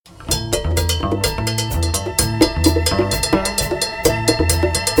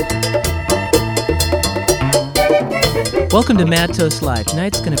Welcome to Mad Toast Live.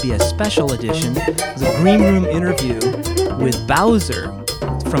 Tonight's going to be a special edition. It's a green room interview with Bowser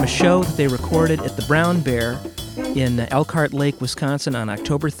from a show that they recorded at the Brown Bear in Elkhart Lake, Wisconsin on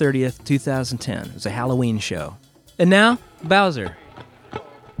October 30th, 2010. It was a Halloween show. And now, Bowser.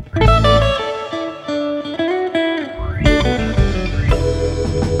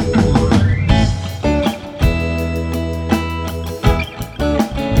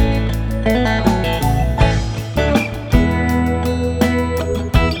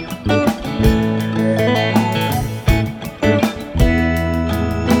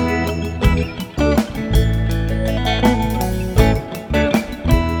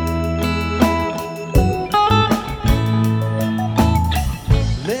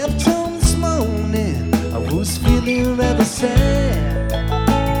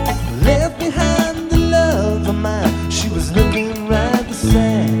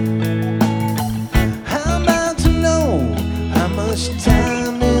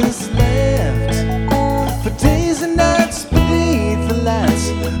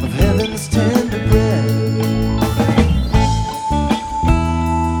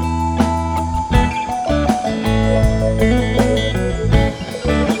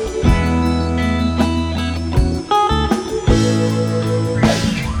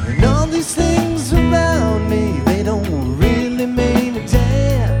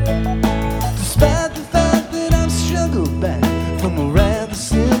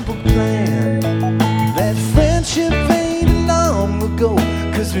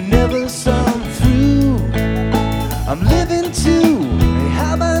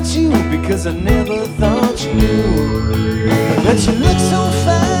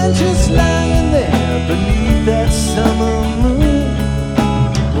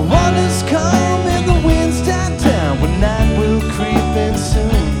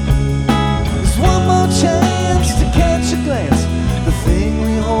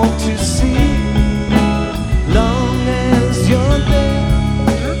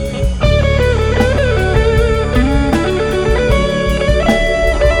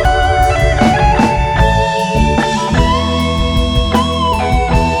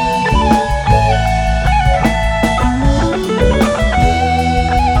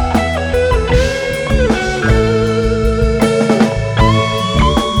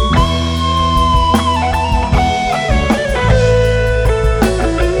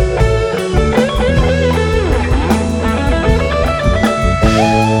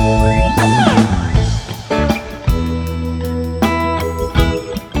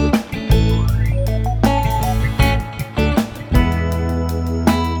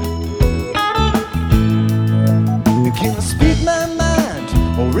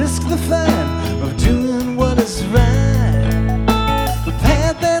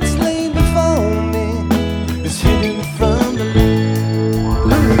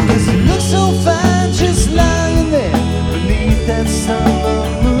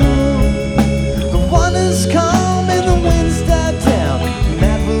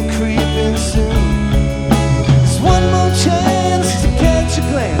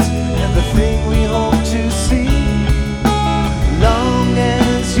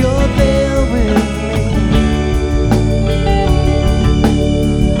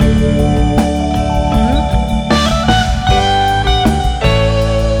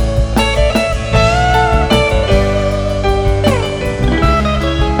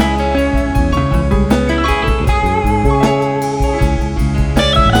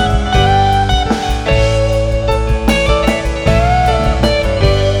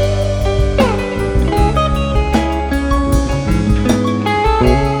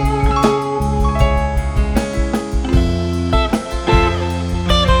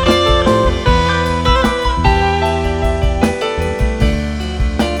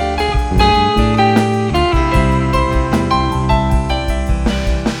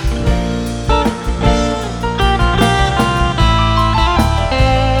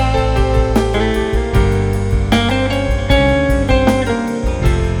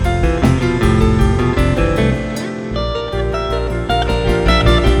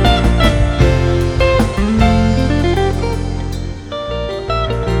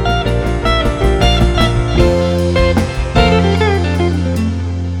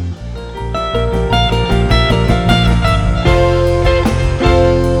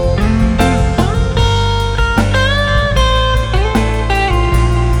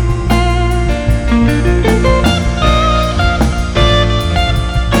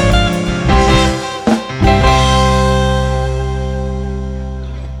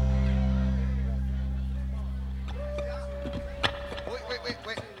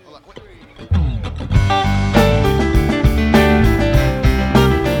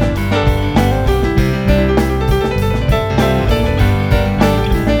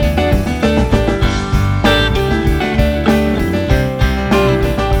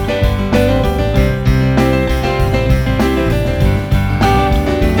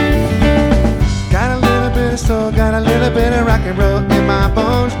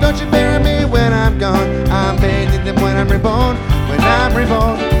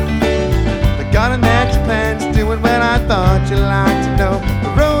 revolt. The garden that you planted, doing what I thought you'd like to know. The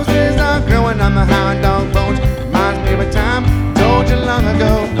roses are growing on the hound dog bones. Reminds me of a time I told you long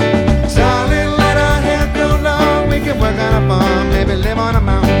ago. Darling, let our hair grow long. We can work on a farm, maybe live on a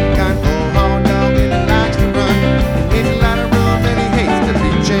mountain. Got an old hard dog and he likes to run. He needs a lot of room and he hates to be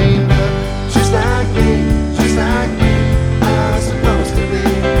chained. But just like me, I'm supposed to be.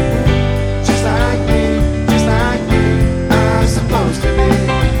 Just like me, I'm supposed to be.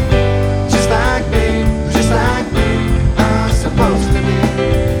 Just like me, I'm supposed to be.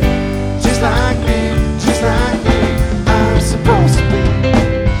 Just like me, I'm supposed to be.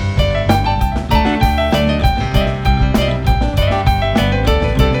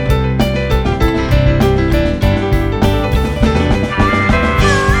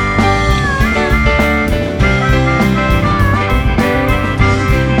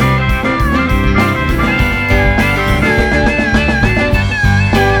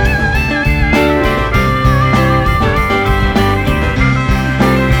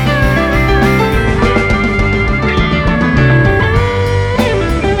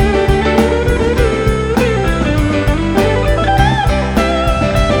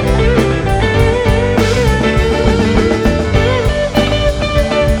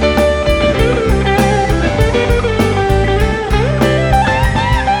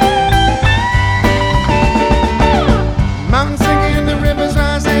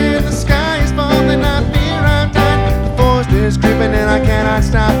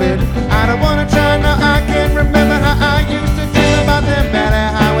 Stop it. I don't wanna try now. I can't remember how I used to dream about them valley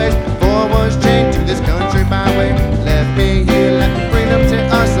highways before I was chained to this country byway. Left me here, let the freedom tear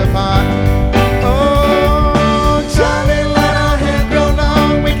us apart. Oh, darling, let our hair grow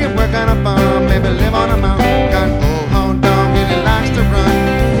long. We can work on a farm, maybe live on a mountain. Got an old hound dog and he likes to run.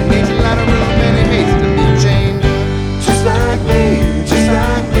 He needs a lot of room and he hates to be chained. Just like me,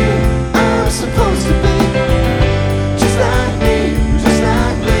 I'm supposed to be. Just like me,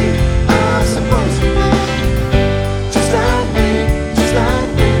 I'm supposed to be. Just like me,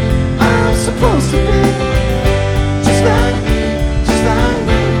 I'm supposed to be. Just like me,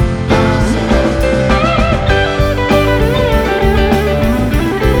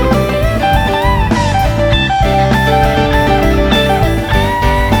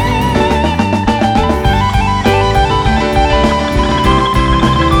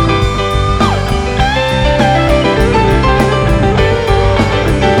 supposed to be.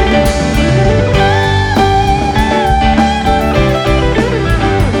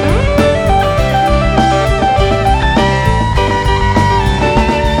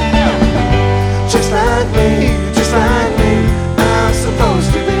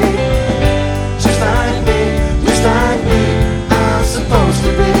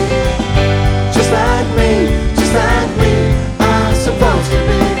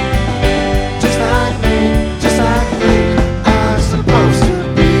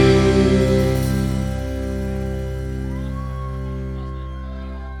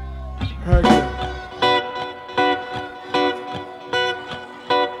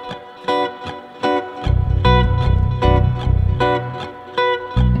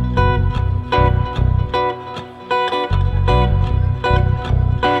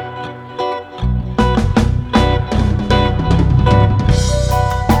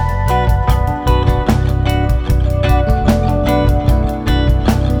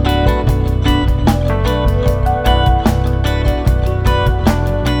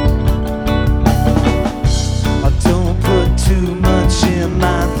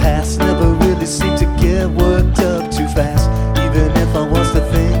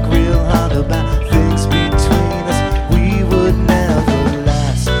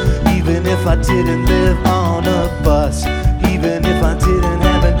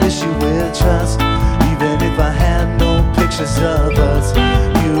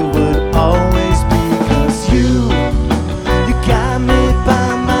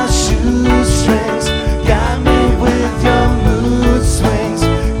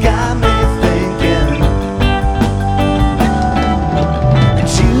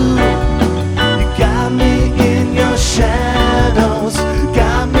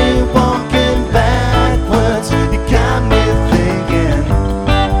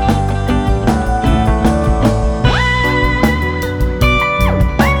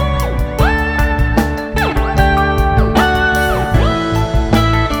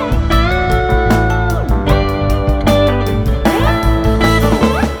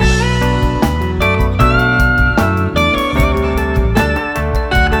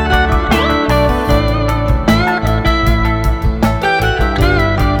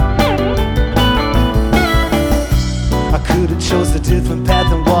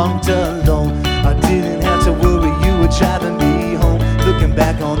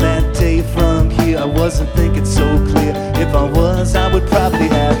 wasn't thinking so clear. If I was, I would probably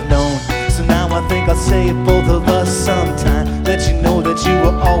have known. So now I think I'll save both of us sometime. Let you know that you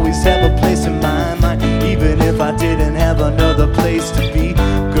will always have a place in my mind. Even if I didn't have another place to be,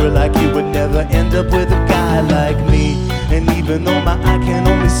 girl like you would never end up with a guy like me. And even though my eye can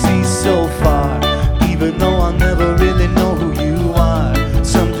only see so far, even though I'll never really know who you are,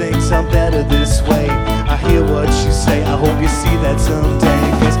 some things are better this way. I hear what you say, I hope you see that someday.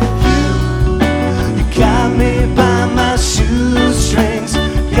 'Cause you got me by my shoestrings,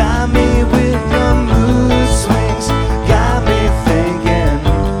 got me with your mood swings, got me thinking.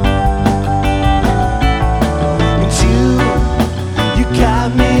 And you got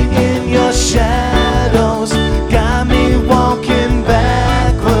me in your shadows, got me walking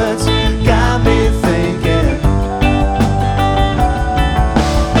backwards.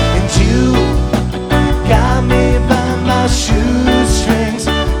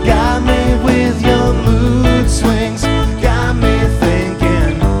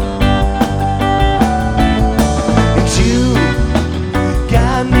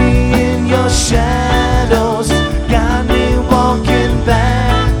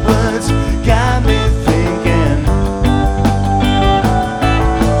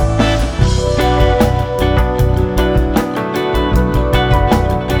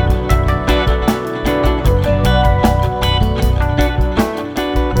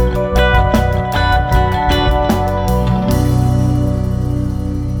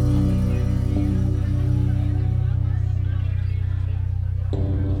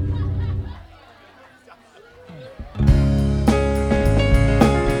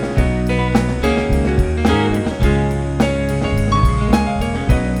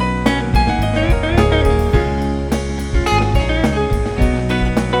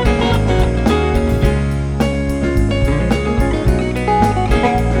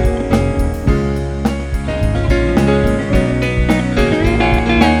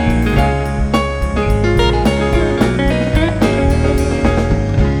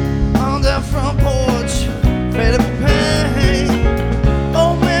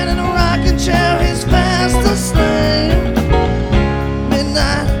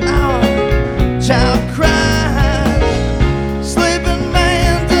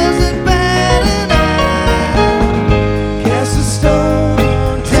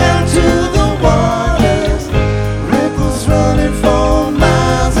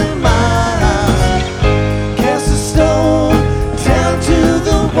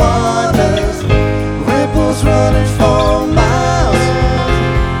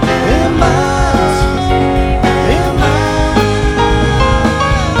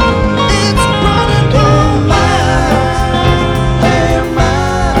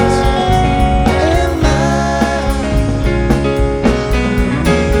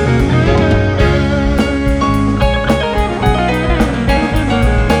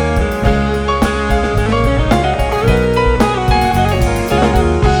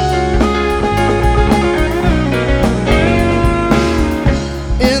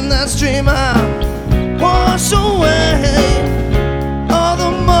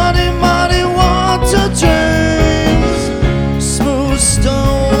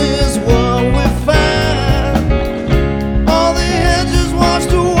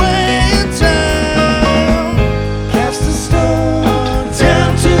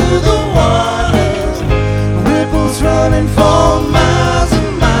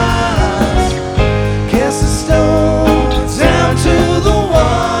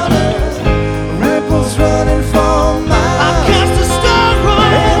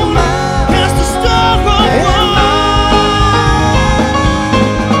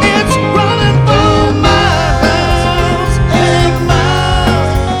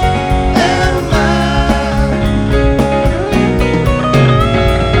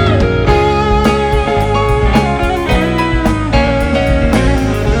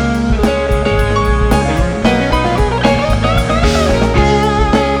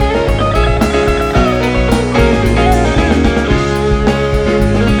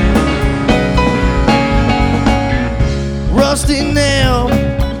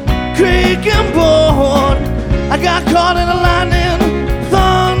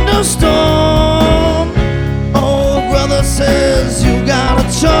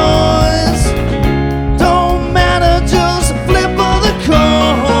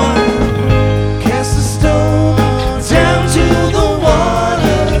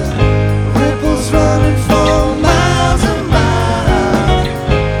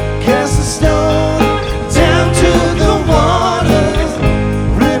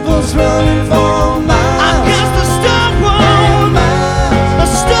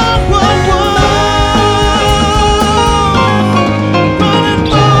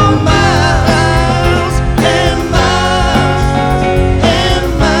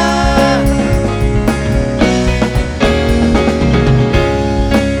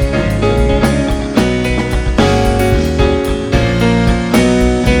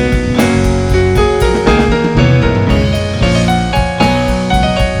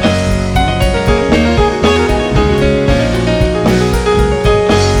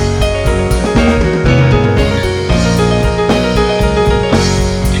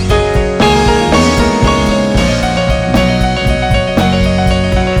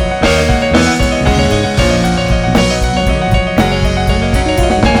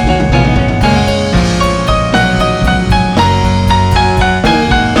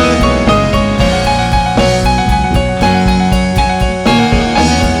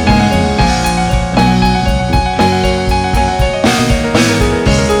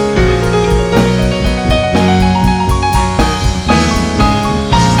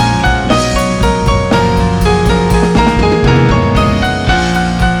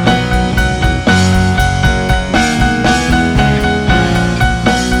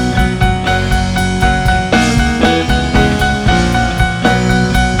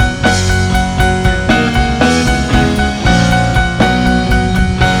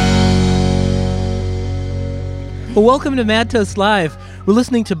 Well, welcome to Mad Toast Live. We're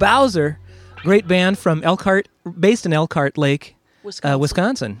listening to Bowser, great band from Elkhart, based in Elkhart Lake,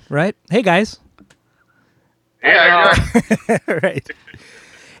 Wisconsin, right? Hey, guys. Yeah, Right.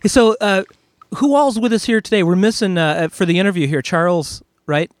 So, who all's with us here today? We're missing, for the interview here, Charles,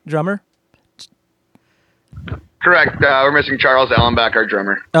 right, drummer? correct. We're missing Charles Ellenbach, our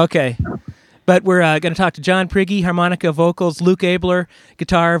drummer. Okay. But we're going to talk to John Prigge, harmonica, vocals, Luke Abler,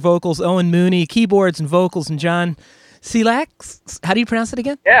 guitar, vocals, Owen Mooney, keyboards and vocals, and John Selax. How do you pronounce it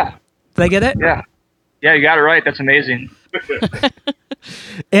again? Yeah. Did I get it? Yeah. Yeah, you got it right. That's amazing.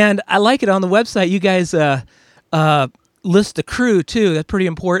 And I like it on the website. You guys list the crew too. That's pretty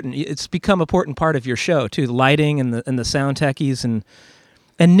important. It's become an important part of your show too. The lighting and the sound techies and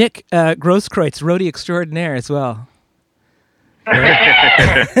Nick Grosskreutz, roadie extraordinaire as well.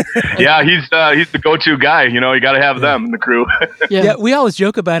 Yeah, he's the go-to guy. You know, you got to have them in the crew. Yeah, we always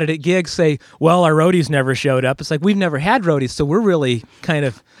joke about it at gigs. Say, well, our roadies never showed up. It's like we've never had roadies, so we're really kind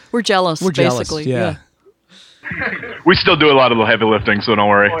of jealous. We're jealous, basically. yeah. We still do a lot of the heavy lifting, so don't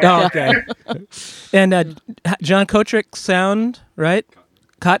worry. Oh, okay. And John Kotrick, sound, right?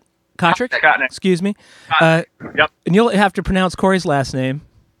 Kotrick? Kotnick. Excuse me. Yep. And you'll have to pronounce Corey's last name.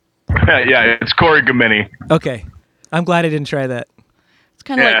 Yeah, it's Corey Gamini. Okay. I'm glad I didn't try that. It's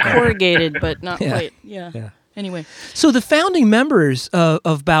kind of like corrugated, but not Yeah. quite. Yeah. Anyway. So the founding members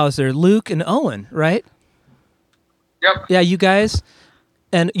of Bowser, Luke and Owen, right? Yep. Yeah, you guys.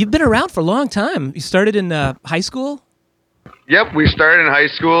 And you've been around for a long time. You started in high school? Yep, we started in high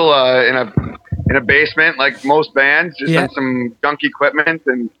school in a basement, like most bands, just on some junk equipment,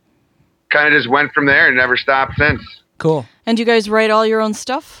 and kind of just went from there and never stopped since. Cool. And you guys write all your own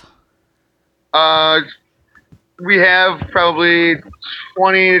stuff? We have probably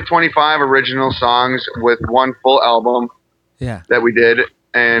 20 to 25 original songs with one full album that we did.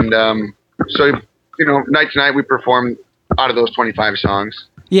 And so, you know, night to night we perform out of those 25 songs.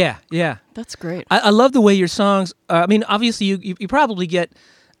 Yeah. That's great. I love the way your songs. I mean, obviously, you probably get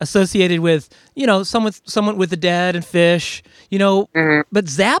associated with, you know, someone with the Dead and Fish, you know. Mm-hmm. But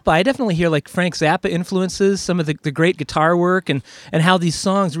Zappa, I definitely hear like Frank Zappa influences, some of the great guitar work, and how these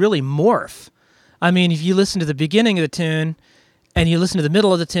songs really morph. I mean, if you listen to the beginning of the tune, and you listen to the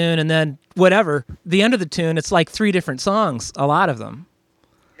middle of the tune, and then whatever the end of the tune, it's like 3 different songs. A lot of them.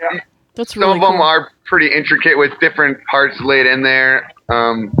 Yeah. That's really Some of them cool. are pretty intricate with different parts laid in there.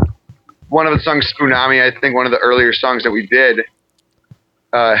 One of the songs, Tsunami, I think one of the earlier songs that we did,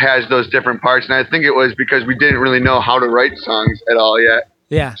 has those different parts. And I think it was because we didn't really know how to write songs at all yet.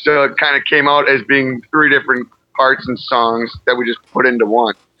 Yeah. So it kind of came out as being 3 different parts and songs that we just put into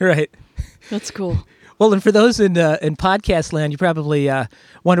one. Right. That's cool. Well, and for those in podcast land, you probably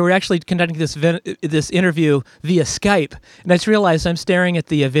wonder, we're actually conducting this interview via Skype, and I just realized I'm staring at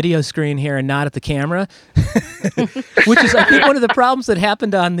the video screen here and not at the camera, which is, I think, one of the problems that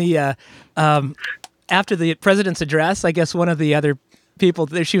happened on the after the president's address. I guess one of the other people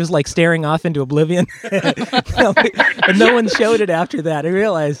there, she was like staring off into oblivion, and no one showed it after that. I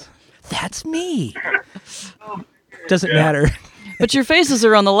realized that's me. Doesn't matter. But your faces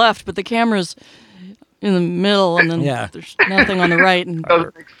are on the left, but the camera's in the middle, and then there's nothing on the right. And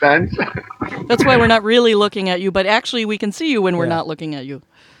Doesn't make sense. that's why we're not really looking at you, but actually we can see you when we're not looking at you.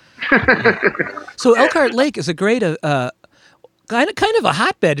 So Elkhart Lake is a great, kind of a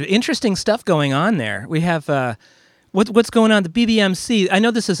hotbed. Interesting stuff going on there. We have what's going on. The BBMC. I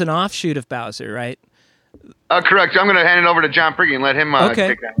know this is an offshoot of Bowser, right? Correct. I'm going to hand it over to John Prigge and let him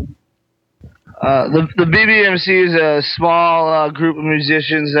take that. The BBMC is a small group of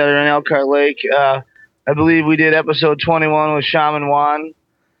musicians that are in Elkhart Lake. I believe we did episode 21 with Shaman Juan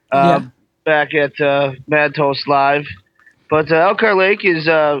back at Mad Toast Live. But Elkhart Lake is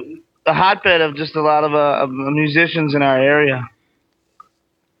a hotbed of just a lot of musicians in our area.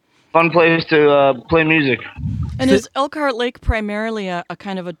 Fun place to play music. And is Elkhart Lake primarily a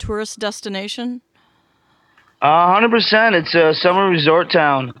kind of a tourist destination? 100%. It's a summer resort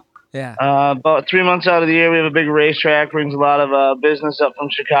town. Yeah. About 3 months out of the year, we have a big racetrack. Brings a lot of business up from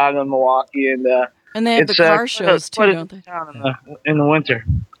Chicago and Milwaukee, and they have the car shows too, don't they? In the winter.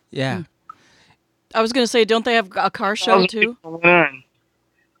 Yeah. I was going to say, don't they have a car show too?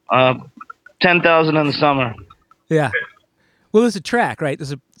 10,000 in the summer. Yeah. Well, there's a track, right?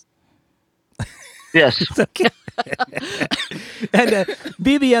 There's a. Yes. It's okay. And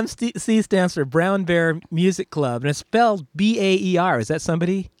BBMC stands for Brown Bear Music Club, and it's spelled B-A-E-R. Is that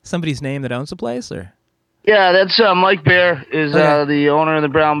somebody's name that owns the place, or? Yeah, that's Mike Bear is the owner of the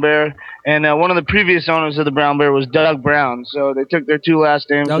Brown Bear, and one of the previous owners of the Brown Bear was Doug Brown. So they took their 2 last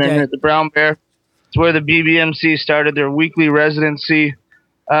names, named it the Brown Bear. It's where the BBMC started their weekly residency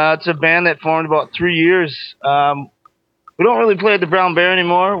It's a band that formed about 3 years. We don't really play at the Brown Bear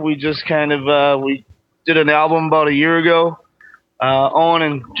anymore. We just kind of we did an album about a year ago. Owen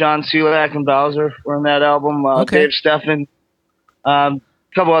and John Selak and Bowser were in that album. Okay. Dave Steffen, a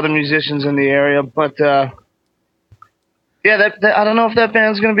couple other musicians in the area. But yeah, that I don't know if that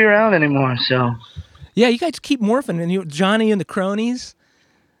band's going to be around anymore. So Yeah, you guys keep morphing. And Johnny and the Cronies.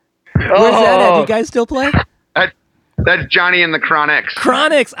 Where's that at? Do you guys still play? That's Johnny and the Chronics.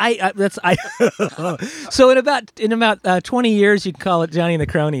 Chronics. So in about 20 years, you can call it Johnny and the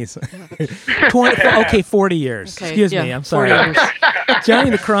Cronies. 40 years. Okay, Excuse yeah, me. I'm sorry. 40 years. Johnny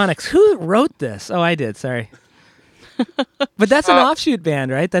and the Chronics. Who wrote this? Oh, I did. Sorry. But that's an offshoot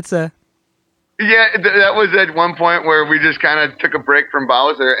band, right? That's a. Yeah, that was at one point where we just kind of took a break from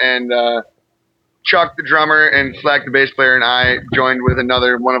Bowser, and Chuck, the drummer, and Slack, the bass player, and I joined with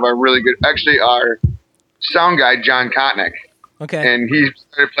one of our really good, actually our sound guy, John Kotnick. Okay. And he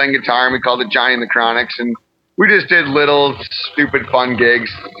started playing guitar, and we called it Johnny and the Chronics, and we just did little stupid fun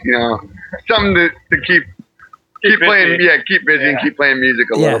gigs, something to keep playing, keep busy and keep playing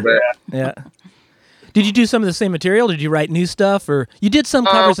music a little bit. Yeah. Did you do some of the same material? Did you write new stuff, or you did some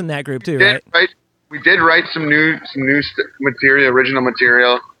covers in that group too, right? We did write some new material, original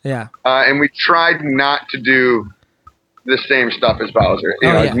material. Yeah. And we tried not to do the same stuff as Bowser.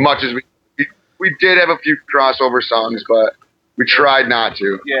 As much as we did have a few crossover songs, but we tried not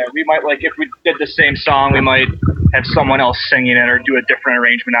to. Yeah, we might, like, if we did the same song, we might have someone else singing it or do a different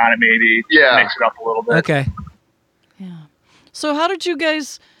arrangement on it, maybe. Yeah. Mix it up a little bit. Okay. Yeah. So how did you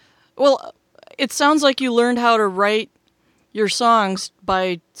guys? Well, it sounds like you learned how to write your songs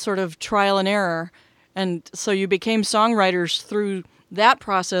by sort of trial and error, and so you became songwriters through that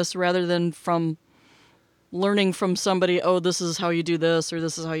process rather than from learning from somebody. Oh, this is how you do this, or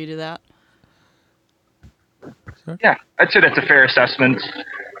this is how you do that. Yeah, I'd say that's a fair assessment.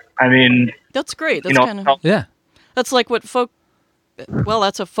 I mean, That's great. That's kind of That's like what folk. Well,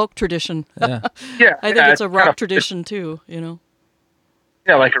 that's a folk tradition. Yeah. Yeah, I think it's a rock tradition too.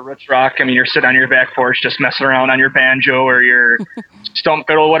 Yeah, like a roots rock. I mean, you're sitting on your back porch just messing around on your banjo or your stump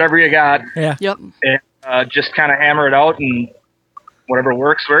fiddle, whatever you got. Yeah. Yep. And just kind of hammer it out, and whatever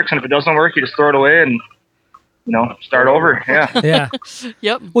works. And if it doesn't work, you just throw it away and start over. Yeah. Yeah.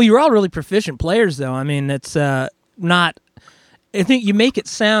 Yep. Well, you're all really proficient players, though. I mean, it's not. I think you make it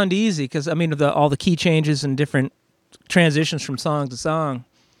sound easy because all the key changes and different transitions from song to song.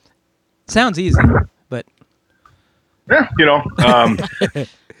 It sounds easy, but. Yeah, we're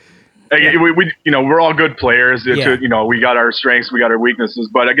all good players. We got our strengths, we got our weaknesses.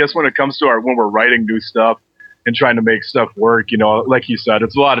 But I guess when it comes to when we're writing new stuff and trying to make stuff work, like you said,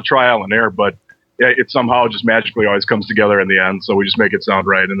 it's a lot of trial and error. But it somehow just magically always comes together in the end. So we just make it sound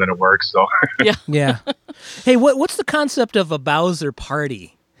right, and then it works. So yeah. Hey, what's the concept of a Bowser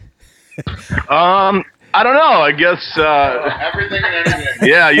party? I don't know. I guess everything and anything.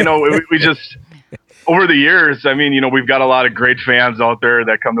 Yeah, we just. Over the years, we've got a lot of great fans out there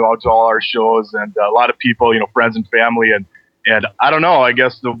that come to all our shows, and a lot of people, friends and family, and I don't know. I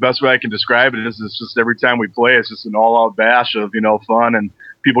guess the best way I can describe it is it's just every time we play, it's just an all-out bash of fun and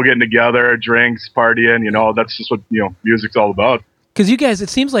people getting together, drinks, partying. That's just what music's all about. Because you guys, it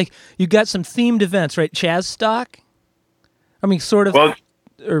seems like you got some themed events, right? Chazstock. Sort of. Well,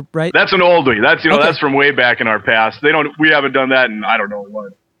 right. That's an oldie. That's that's from way back in our past. We haven't done that in I don't know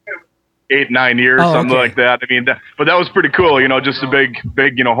what. 8-9 years, something like that. But that was pretty cool, just a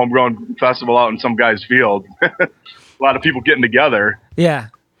big, homegrown festival out in some guy's field. A lot of people getting together. Yeah.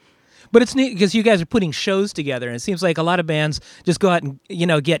 But it's neat because you guys are putting shows together, and it seems like a lot of bands just go out and,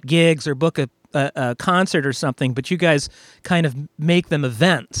 get gigs or book a concert or something, but you guys kind of make them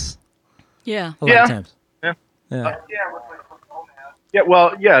events. Yeah. A lot of times. Yeah.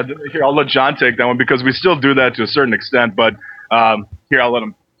 Here, I'll let John take that one because we still do that to a certain extent, but here, I'll let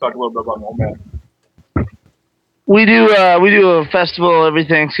him talk a little bit about Nomad. We do a festival every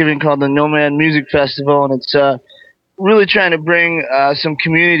Thanksgiving called the Nomad Music Festival, and it's really trying to bring some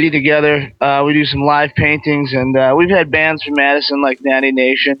community together. We do some live paintings, and we've had bands from Madison like Natty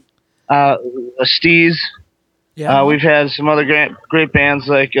Nation, Steez. Yeah. We've had some other great bands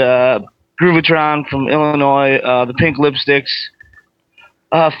like Groovatron from Illinois, the Pink Lipsticks,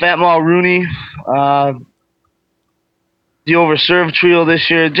 Fat Mal Rooney, the Overserved Trio this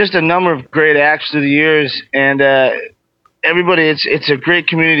year, just a number of great acts through the years, and everybody, it's a great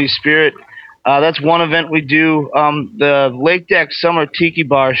community spirit. That's one event we do. The Lake Deck Summer Tiki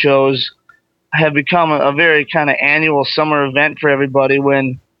Bar shows have become a very kind of annual summer event for everybody.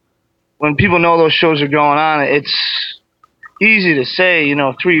 When people know those shows are going on, it's easy to say,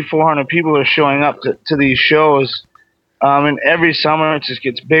 300-400 people are showing up to these shows. And every summer it just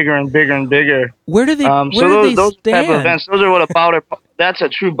gets bigger and bigger and bigger. Where do they? Those stand? type of events, those are what a Bowser. That's a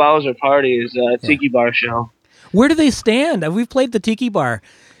true Bowser party. Is a tiki bar show. Where do they stand? We've played the tiki bar.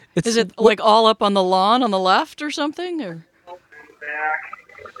 Is it like all up on the lawn on the left or something? Or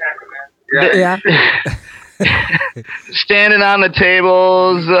Yeah. Standing on the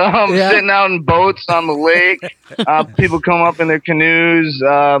tables, sitting out in boats on the lake. People come up in their canoes.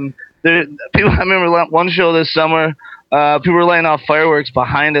 People. I remember one show this summer. People were laying off fireworks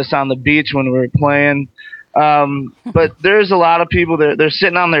behind us on the beach when we were playing. But there's a lot of people. They're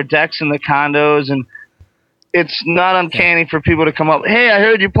sitting on their decks in the condos, and it's not uncanny for people to come up. Hey, I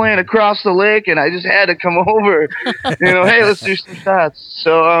heard you playing across the lake, and I just had to come over. Hey, let's do some shots.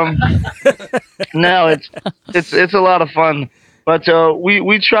 So no, it's a lot of fun. But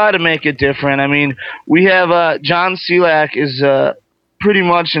we try to make it different. I mean, we have John Selak is pretty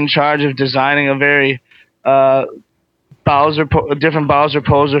much in charge of designing a very different Bowser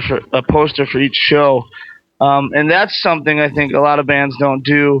poster for each show, and that's something I think a lot of bands don't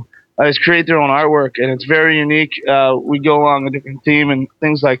do. Is create their own artwork, and it's very unique. We go along a different theme and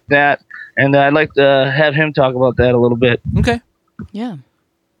things like that, and I'd like to have him talk about that a little bit. Okay. Yeah.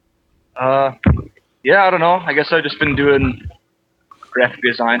 Yeah, I don't know. I guess I've just been doing graphic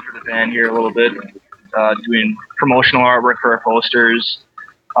design for the band here a little bit, doing promotional artwork for our posters.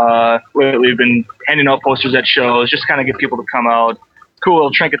 We've been handing out posters at shows, just kind of get people to come out. Cool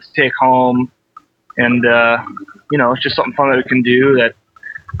little trinkets to take home, and it's just something fun that we can do that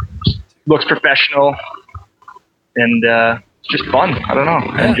looks professional, and it's just fun. I don't know.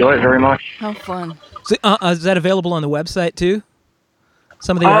 I enjoy it very much. How fun. So, is that available on the website too?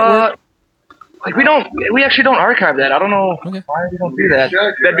 Some of the artwork? We actually don't archive that. I don't know why we don't do that.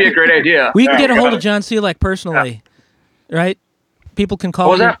 That'd be a great idea. We can get a hold of John Selak personally, right? People can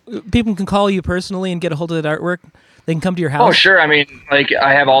call you. People can call you personally and get a hold of that artwork. They can come to your house. Oh, sure. I mean,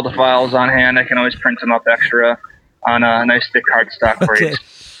 I have all the files on hand. I can always print them up extra on a nice thick cardstock for you.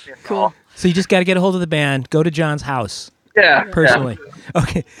 Cool. So you just got to get a hold of the band. Go to John's house. Yeah. Personally. Yeah.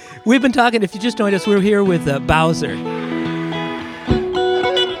 Okay. We've been talking. If you just joined us, we're here with Bowser.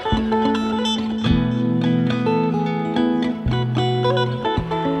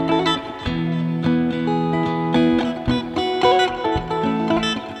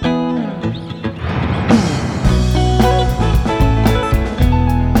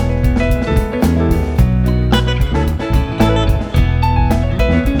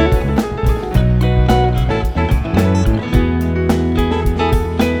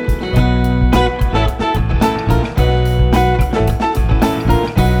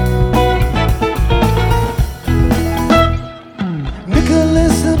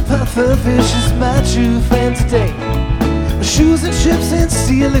 Fish is my true friend today. Shoes and chips and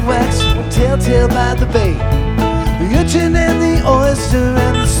sealing wax, telltale by the bay. The urchin and the oyster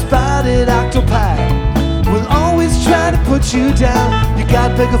and the spotted octopi will always try to put you down. You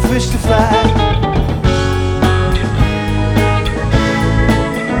got bigger fish to fry.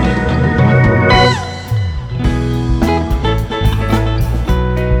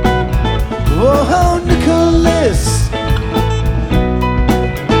 Oh, Nicholas,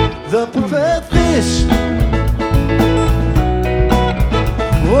 the preferred fish.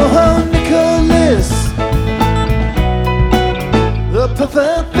 Oh, Nicholas, the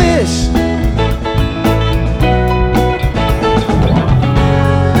preferred fish.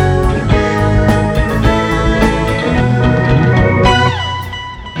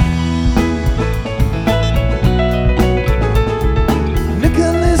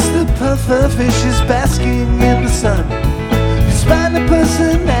 Nicholas, the preferred fish is basking in the sun. Despite the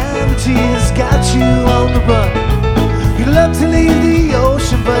personality has got you on the run. You love to leave the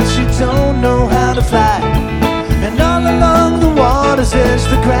ocean, but you don't know how to fly. And all along the water's edge,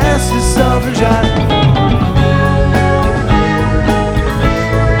 the grass is soft and dry.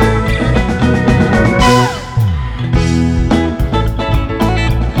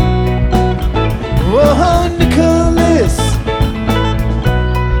 Oh, Nicholas,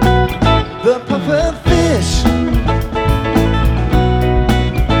 the perfect fish.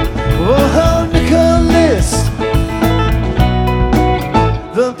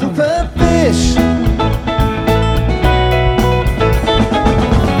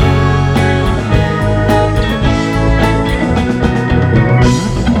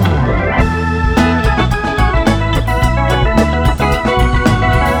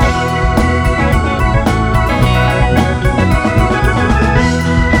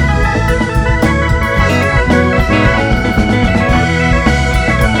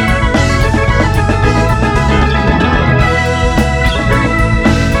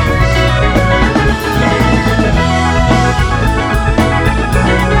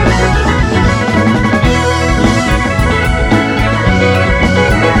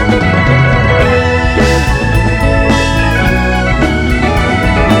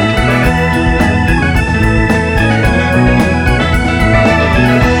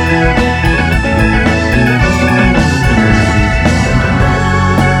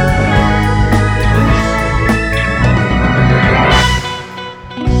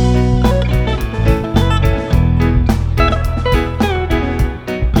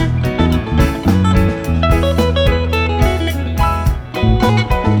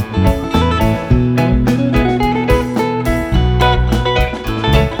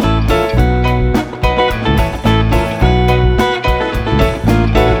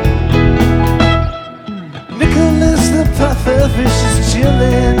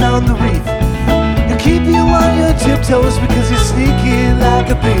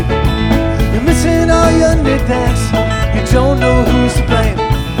 a beat. You're missing all your knickknacks. You don't know who's to blame.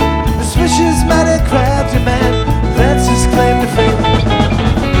 The Swisher's might have grabbed your man. That's his claim to fame.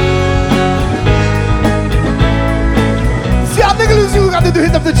 See, I think you got to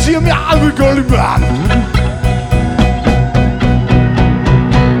hit up the gym. Yeah, I'll be going man.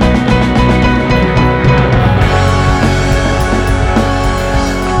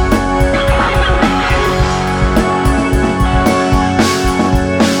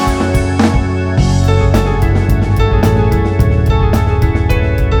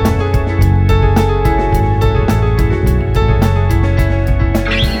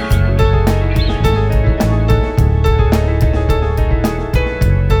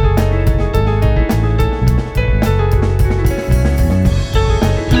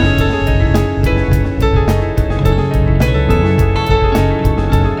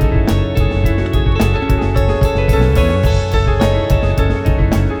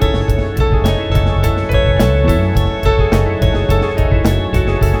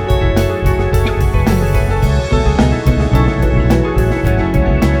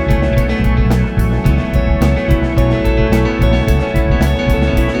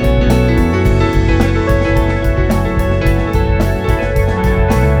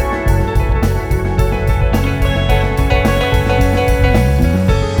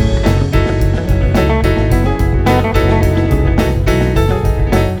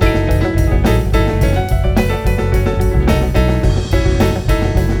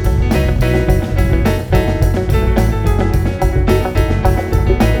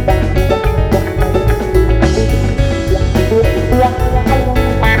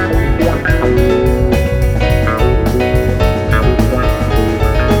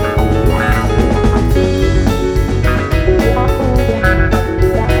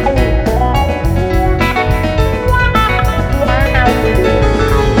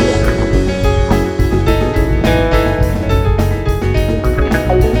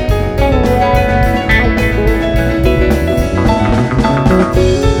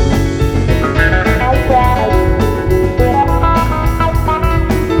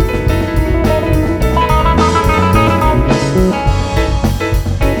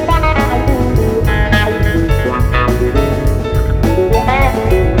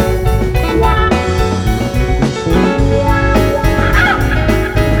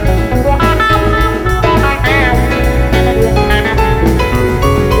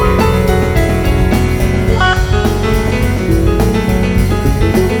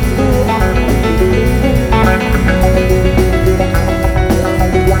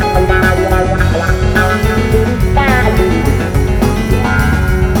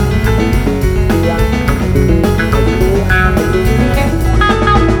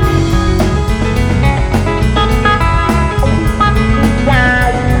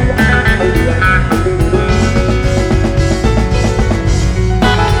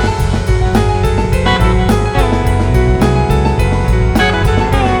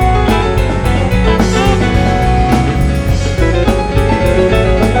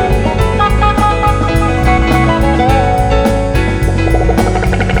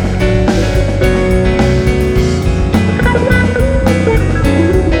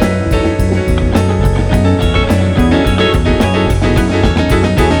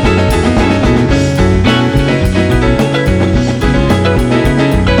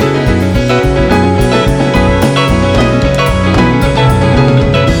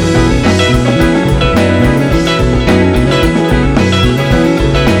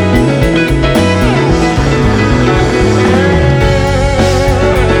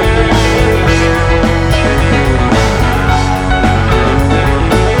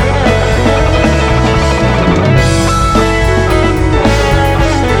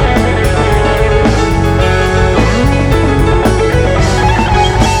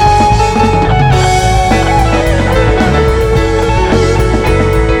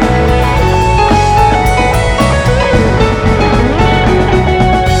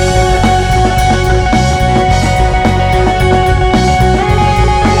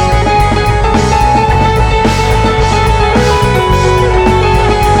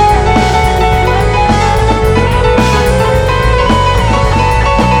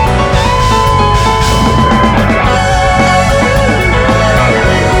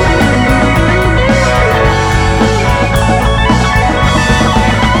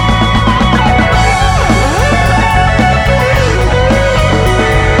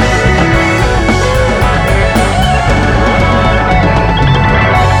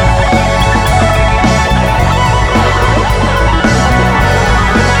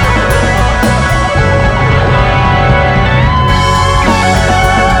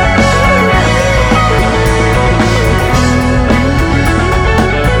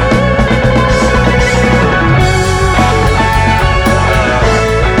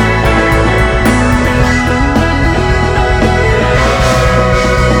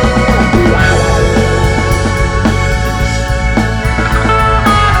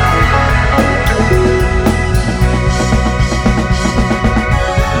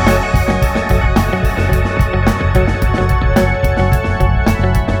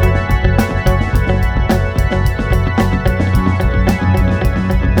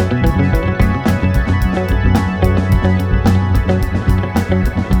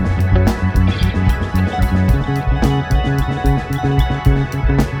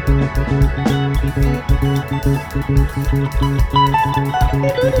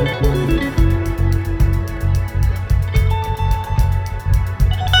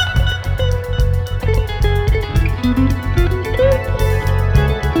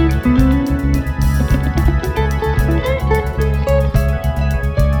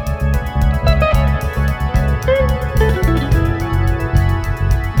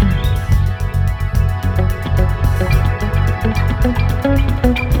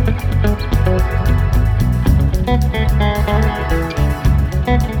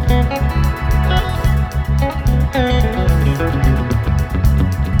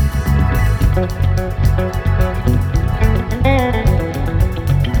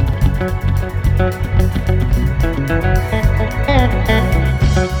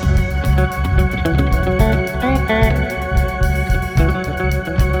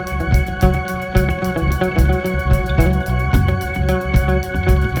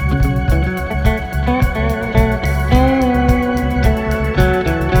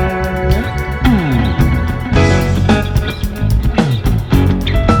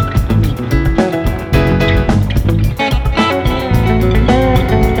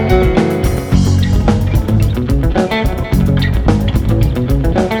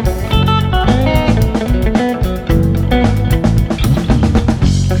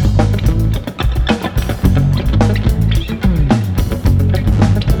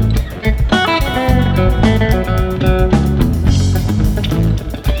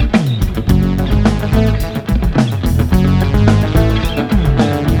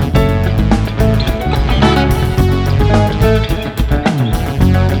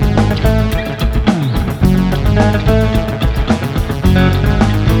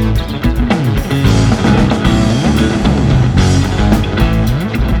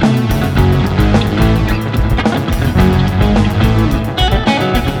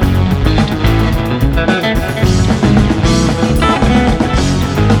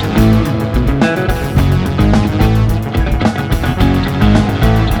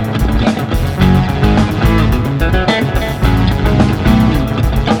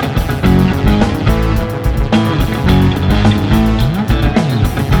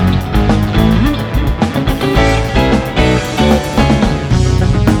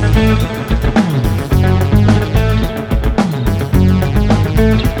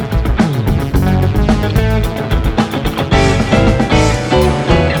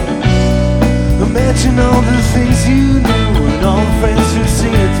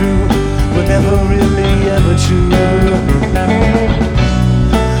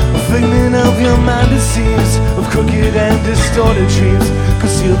 distorted dreams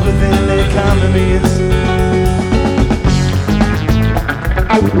concealed within economies.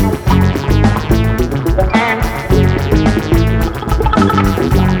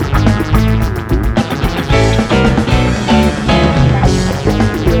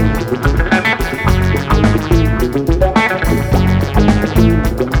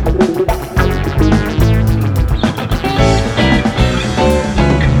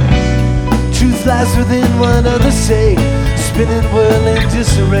 Truth lies within what others say, spinning whirl in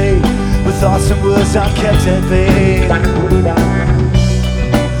disarray, with thoughts and words are kept at bay.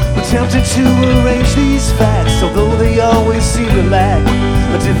 Attempting to arrange these facts, although they always seem to lack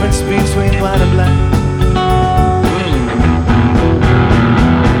a difference between white and black.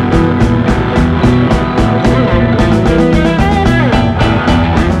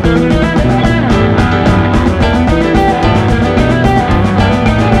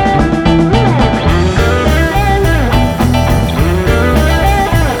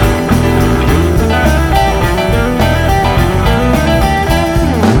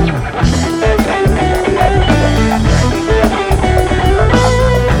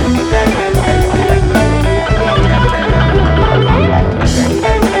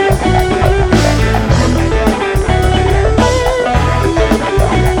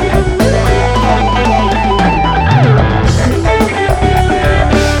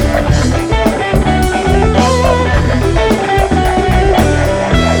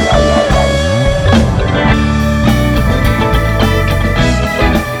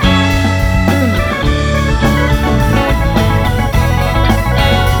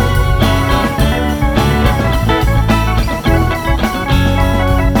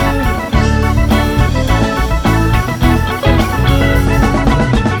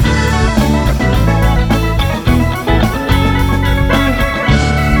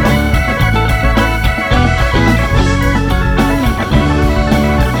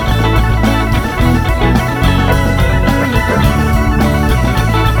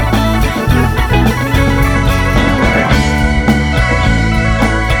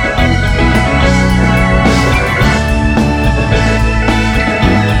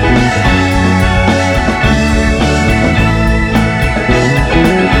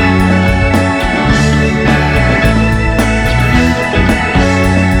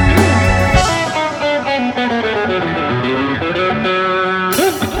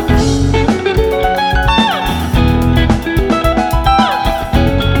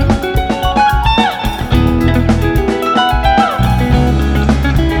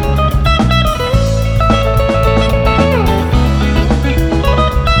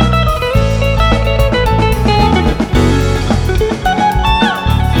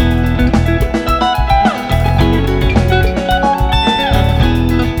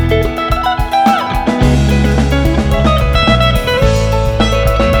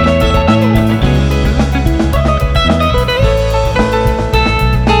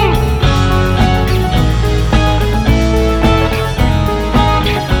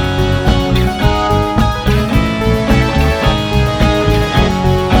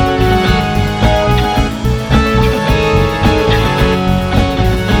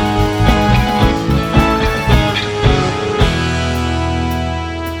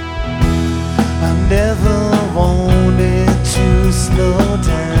 never wanted to slow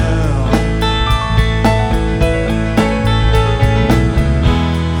down.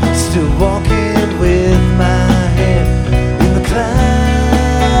 Still walking with my head in the clouds.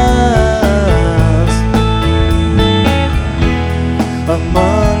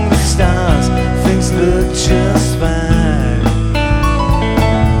 Among the stars, things look just fine.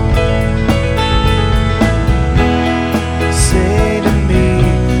 Say to me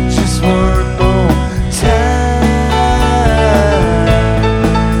just one more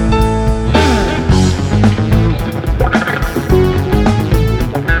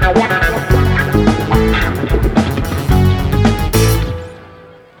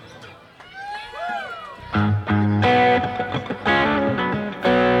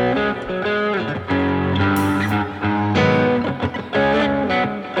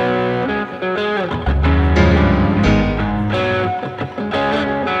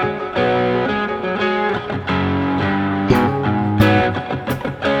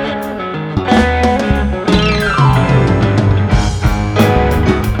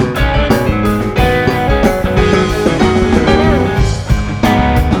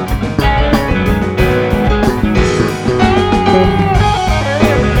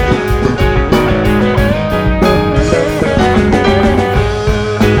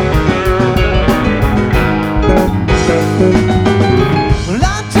Well,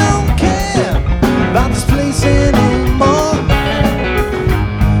 I don't care about this place anymore.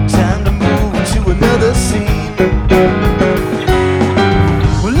 Time to move to another scene.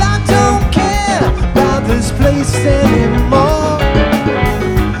 Well, I don't care about this place anymore.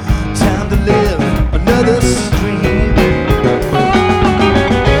 Time to live another stream.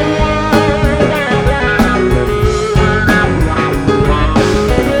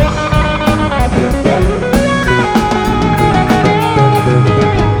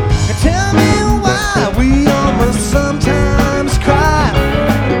 Tell me why we almost sometimes cry.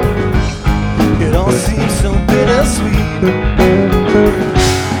 It all seems so bittersweet.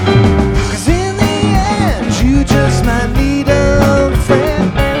 'Cause in the end, you just might need a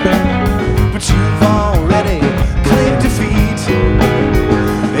friend, but you've already claimed defeat.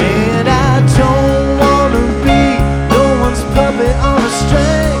 And I don't wanna be no one's puppet on a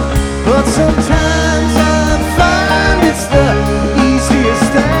string, but sometimes I find it's the easiest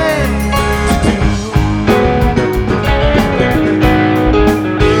thing to do.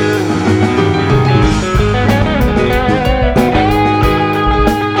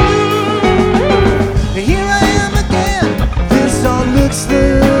 Here I am again, this all looks the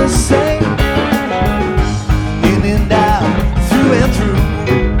same. In and out, through and through.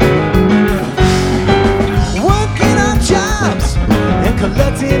 Working our jobs and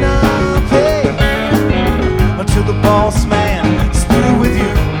collecting our pay until the boss man is through with you.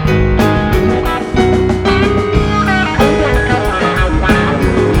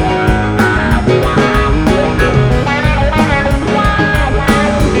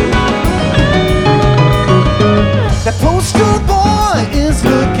 That postal boy is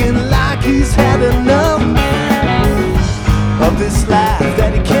looking like he's had enough of this life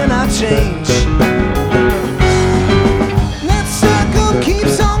that he cannot change. That circle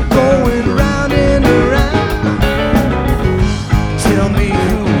keeps on going round and around. Tell me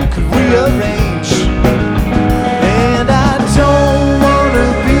who could rearrange. And I don't wanna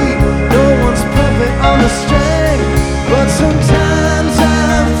be no one's puppet on a string, but sometimes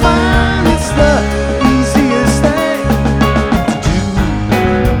I find it's the easiest thing to do.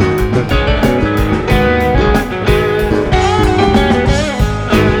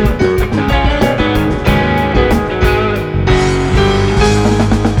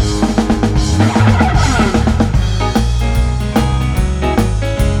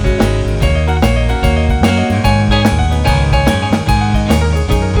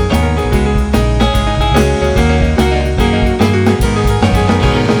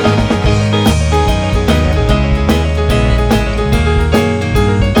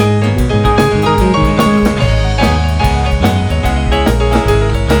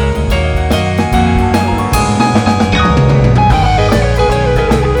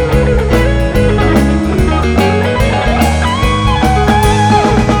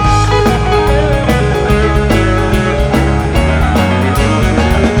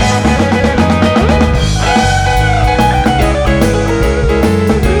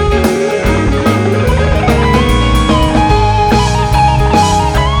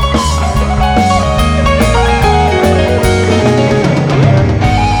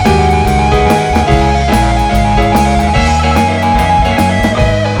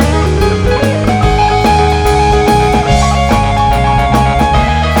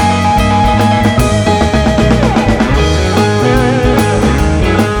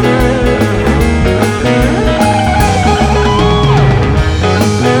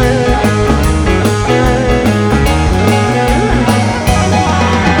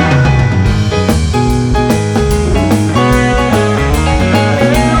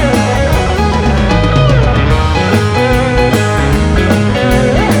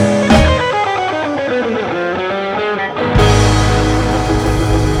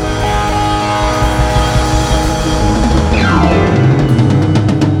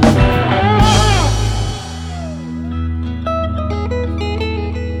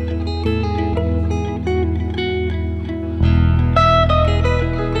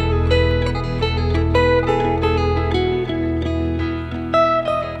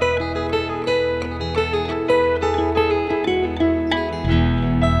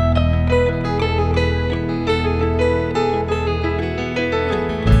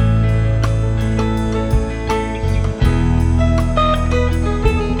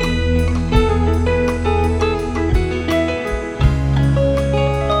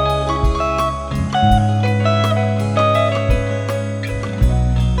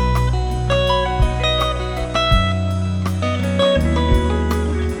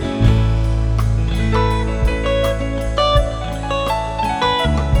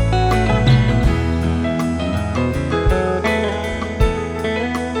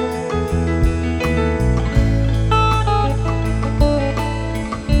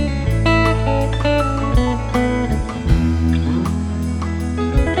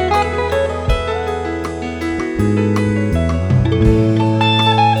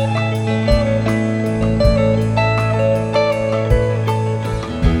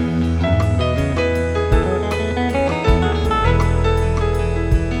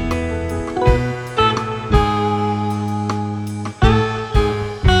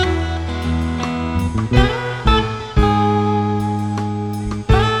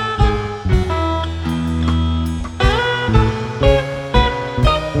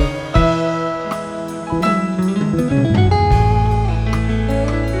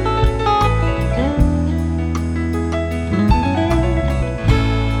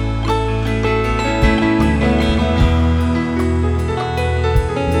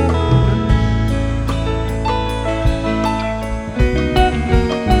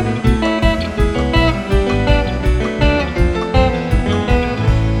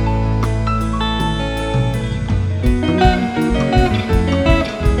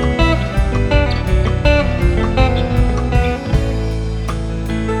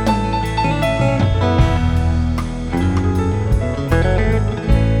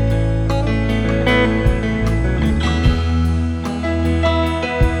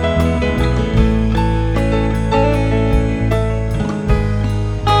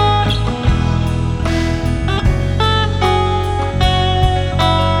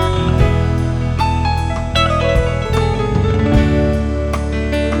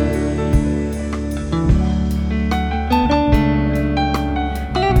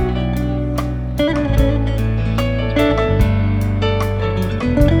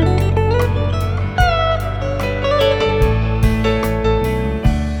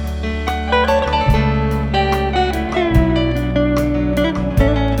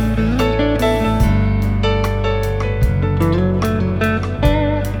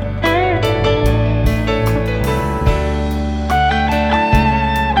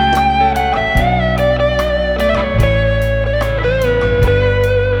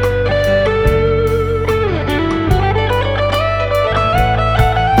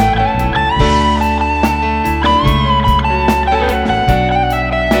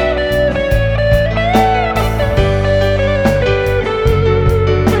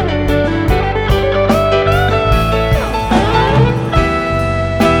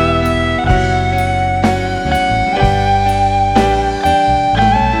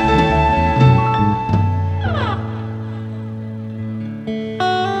 You're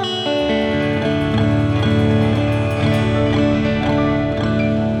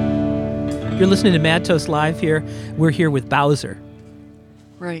listening to Mad Toast Live here. We're here with Bowser.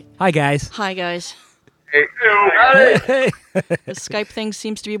 Right. Hi, guys. Hi, guys. Hey. The Skype thing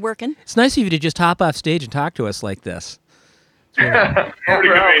seems to be working. It's nice of you to just hop off stage and talk to us like this. Pretty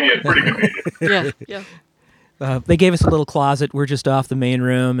convenient. Yeah. They gave us a little closet. We're just off the main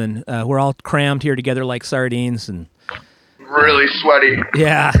room, and we're all crammed here together like sardines. And Really sweaty.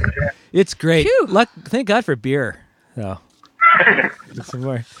 yeah, it's great. Phew. Thank God for beer. Oh. Some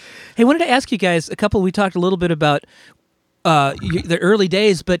more. Hey, wanted to ask you guys we talked a little bit about the early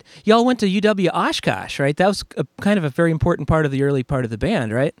days, but y'all went to UW Oshkosh, right? That was kind of a very important part of the early part of the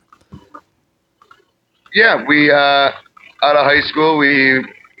band, right? Yeah, we out of high school, we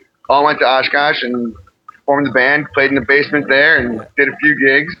all went to Oshkosh and formed the band, played in the basement there, and did a few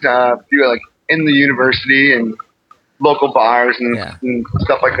gigs, like in the university and local bars and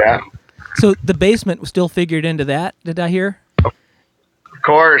stuff like that. So the basement was still figured into that, did I hear? Of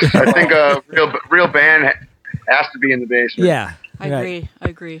course, I think a real band has to be in the basement. Yeah, I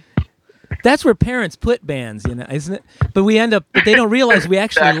agree. That's where parents put bands, isn't it? But they don't realize we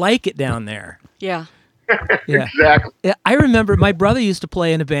actually like it down there. Yeah. Yeah. Exactly. Yeah, I remember my brother used to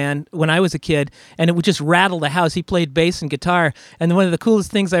play in a band when I was a kid, and it would just rattle the house. He played bass and guitar, and one of the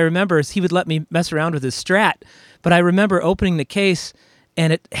coolest things I remember is he would let me mess around with his Strat. But I remember opening the case,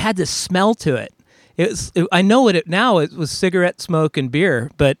 and it had this smell to it. I know it now. It was cigarette smoke and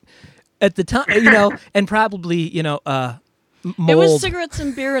beer, but at the time, and probably mold. It was cigarettes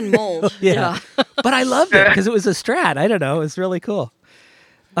and beer and mold. Yeah. But I loved it because it was a Strat. I don't know. It was really cool.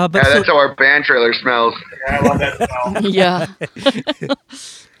 That's how our band trailer smells. Yeah, I love that smell. Yeah.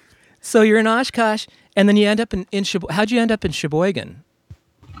 So you're in Oshkosh, and then you end up in Sheboygan. How'd you end up in Sheboygan?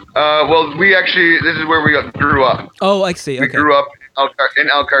 Well, this is where we grew up. Oh, I see. We Okay. grew up in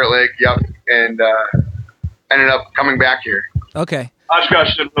Elkhart Lake, and ended up coming back here. Okay.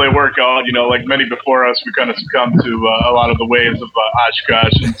 Oshkosh didn't really work out. Like many before us, we kind of succumbed to a lot of the ways of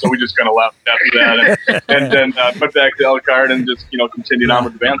Oshkosh, and so we just kind of left after that, and then went back to Elkhart and just continued on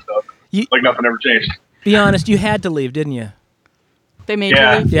with the band stuff. Like nothing ever changed. Be honest, you had to leave, didn't you? They made you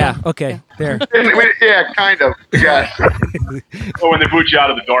leave? Yeah. Okay. There. Yeah, kind of. Yes. Well, when they boot you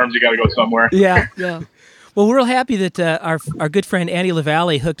out of the dorms, you got to go somewhere. Yeah. Yeah. Well, we're real happy that our good friend Andy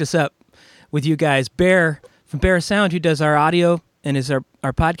LaValle hooked us up with you guys. Bear from Bear Sound, who does our audio and is our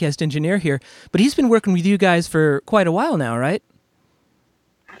podcast engineer here. But he's been working with you guys for quite a while now, right?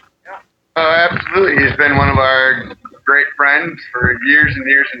 Absolutely. He's been one of our great friends for years and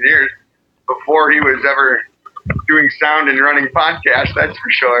years and years. Before he was ever doing sound and running podcasts, that's for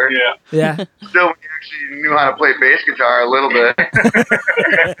sure. Yeah. Yeah. Still, we actually knew how to play bass guitar a little bit.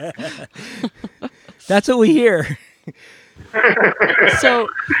 That's what we hear. So,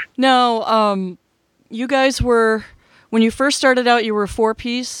 now, you guys were, when you first started out, you were a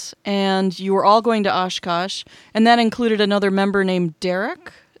 4-piece, and you were all going to Oshkosh, and that included another member named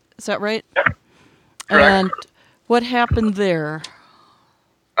Derek. Is that right? Correct. And what happened there?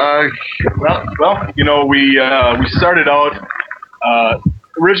 Well, we started out.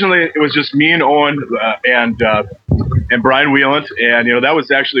 Originally, it was just me and Owen and Brian Wheelant, and that was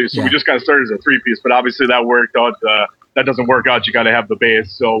actually so. We just kind of started as a 3-piece, but obviously that worked out. That doesn't work out. You got to have the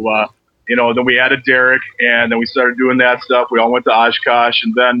bass. So then we added Derek, and then we started doing that stuff. We all went to Oshkosh,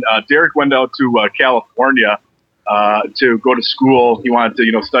 and then Derek went out to California to go to school. He wanted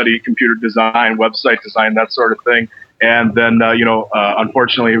to study computer design, website design, that sort of thing. And then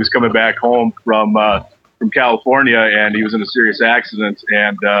unfortunately, he was coming back home from California, and he was in a serious accident,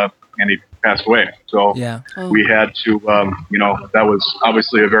 and he passed away. So we had to, that was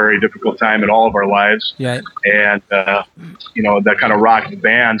obviously a very difficult time in all of our lives. Yeah. And, that kind of rocked the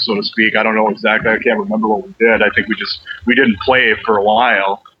band, so to speak. I don't know exactly. I can't remember what we did. I think we didn't play for a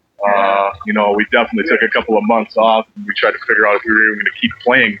while. We definitely took a couple of months off, and we tried to figure out if we were even going to keep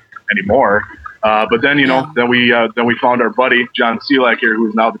playing anymore. But then, then we found our buddy, John Selak here,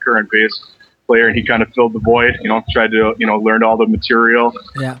 who's now the current bass player, and he kind of filled the void, tried to, learn all the material.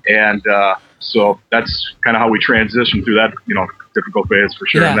 Yeah. And so that's kind of how we transitioned through that, difficult phase for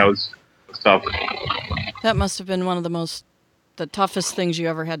sure. Yeah. And that was tough. That must have been one of the toughest things you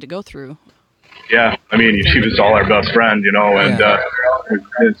ever had to go through. Yeah. I mean, she was all our best friend, and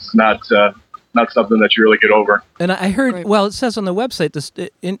it's not something that you really get over. And I heard, well, it says on the website, this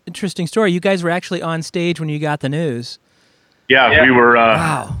interesting story. You guys were actually on stage when you got the news. Yeah. We were.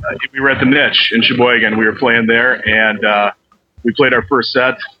 Wow. We were at the Niche in Sheboygan. We were playing there, and we played our first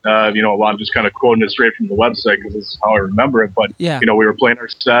set. I'm just kind of quoting it straight from the website because this is how I remember it. But we were playing our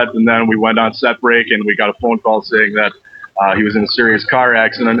set, and then we went on set break, and we got a phone call saying that He was in a serious car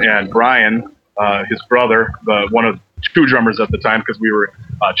accident, and Brian, his brother, one of two drummers at the time, because we were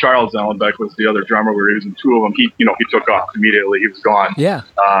Charles Ellenbeck was the other drummer. We were using two of them. He took off immediately. He was gone. Yeah.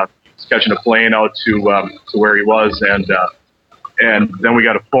 He was catching a plane out to where he was, and then we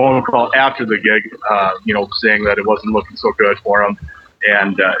got a phone call after the gig, saying that it wasn't looking so good for him,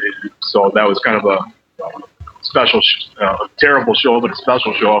 and so that was kind of a special, terrible show, but a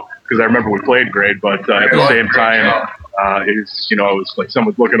special show, because I remember we played great, but at the same time, it was like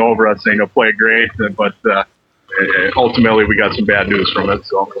someone's looking over us saying, "Oh, play great," but ultimately we got some bad news from it.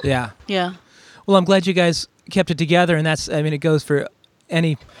 So Yeah. Yeah. Well, I'm glad you guys kept it together, and it goes for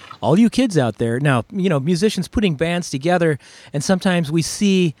all you kids out there. Now, musicians putting bands together, and sometimes we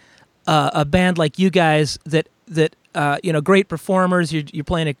see a band like you guys that great performers. You're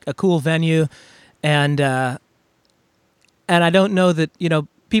playing a cool venue, and I don't know that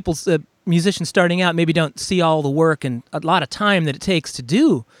people, musicians starting out, maybe don't see all the work and a lot of time that it takes to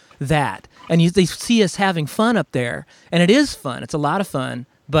do that. And they see us having fun up there, and it is fun. It's a lot of fun,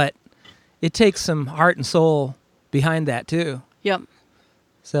 but it takes some heart and soul behind that too. Yep.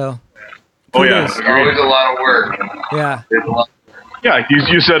 So. Oh yeah, It's always a lot of work. Yeah. Yeah,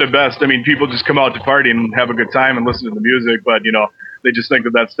 you said it best. I mean, people just come out to party and have a good time and listen to the music, but they just think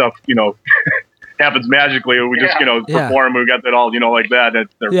that stuff happens magically. We just perform. We got that all like that.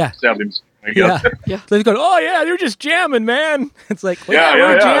 They're sadly mistaken, I guess. Yeah. They go, "Oh yeah, they're just jamming, man." It's like, well, Yeah,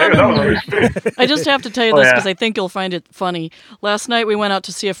 we're jamming. that was I just have to tell you this yeah. because I think you'll find it funny. Last night we went out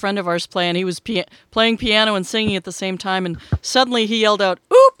to see a friend of ours play, and he was playing piano and singing at the same time, and suddenly he yelled out,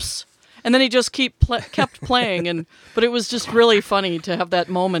 "Oops!" And then he just kept playing, but it was just really funny to have that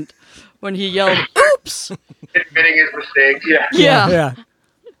moment when he yelled, "Oops!" Admitting his mistakes. Yeah. Yeah. Yeah.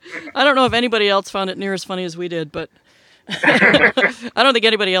 I don't know if anybody else found it near as funny as we did, but I don't think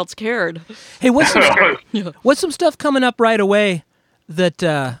anybody else cared. Hey, what's some stuff coming up right away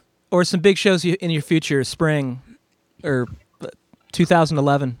that, or some big shows in your future, spring or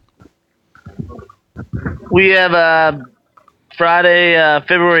 2011? We have Friday,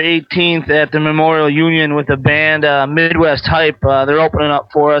 February 18th at the Memorial Union with the band Midwest Hype. They're opening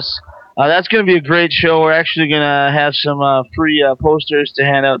up for us. That's going to be a great show. We're actually going to have some free posters to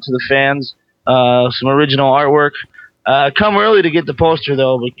hand out to the fans, some original artwork. Come early to get the poster,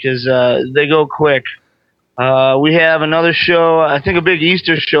 though, because they go quick. We have another show, I think a big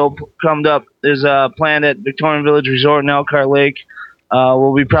Easter show coming up. There's planned at Victorian Village Resort in Elkhart Lake.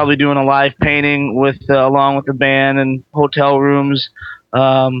 We'll be probably doing a live painting along with the band and hotel rooms.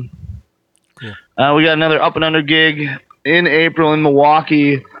 Cool. We got another Up and Under gig in April in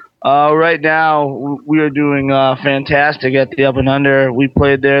Milwaukee. Right now, we are doing fantastic at the Up and Under. We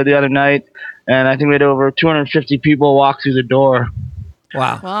played there the other night, and I think we had over 250 people walk through the door.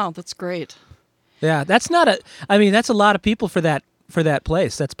 Wow. Wow, that's great. Yeah, that's a lot of people for that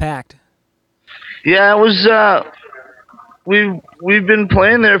place. That's packed. Yeah, it was. We've been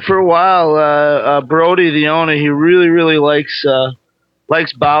playing there for a while. Brody, the owner, he really likes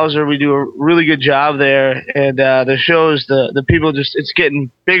Bowser. We do a really good job there, and the shows, the people it's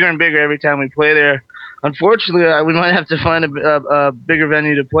getting bigger and bigger every time we play there. Unfortunately, we might have to find a bigger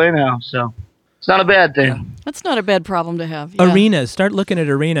venue to play now, so it's not a bad thing. Yeah. That's not a bad problem to have. Yeah. Arenas. Start looking at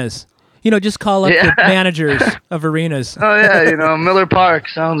arenas. Just call up the managers of arenas. Oh yeah, Miller Park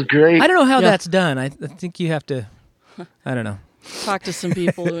sounds great. I don't know how that's done. I think you have to. I don't know. Talk to some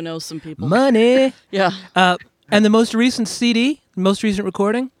people who know some people. Money. Yeah. And the most recent CD, most recent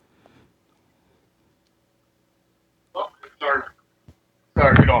recording? Sorry.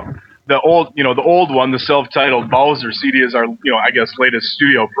 The old one, the self-titled Bowser CD is our, I guess, latest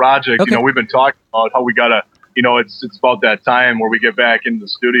studio project. Okay. We've been talking about how we gotta, it's about that time where we get back into the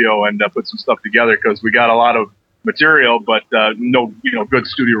studio and put some stuff together, because we got a lot of material, but no, good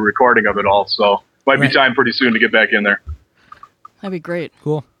studio recording of it all. So might be time pretty soon to get back in there. That'd be great.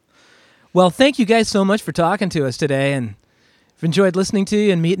 Cool. Well, thank you guys so much for talking to us today, and I've enjoyed listening to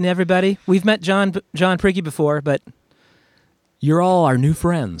you and meeting everybody. We've met John Prigge before, but you're all our new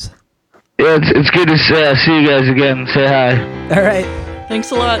friends. Yeah, it's good to see you guys again. Say hi. All right.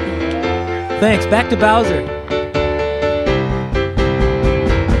 Thanks a lot. Thanks. Back to Bowser.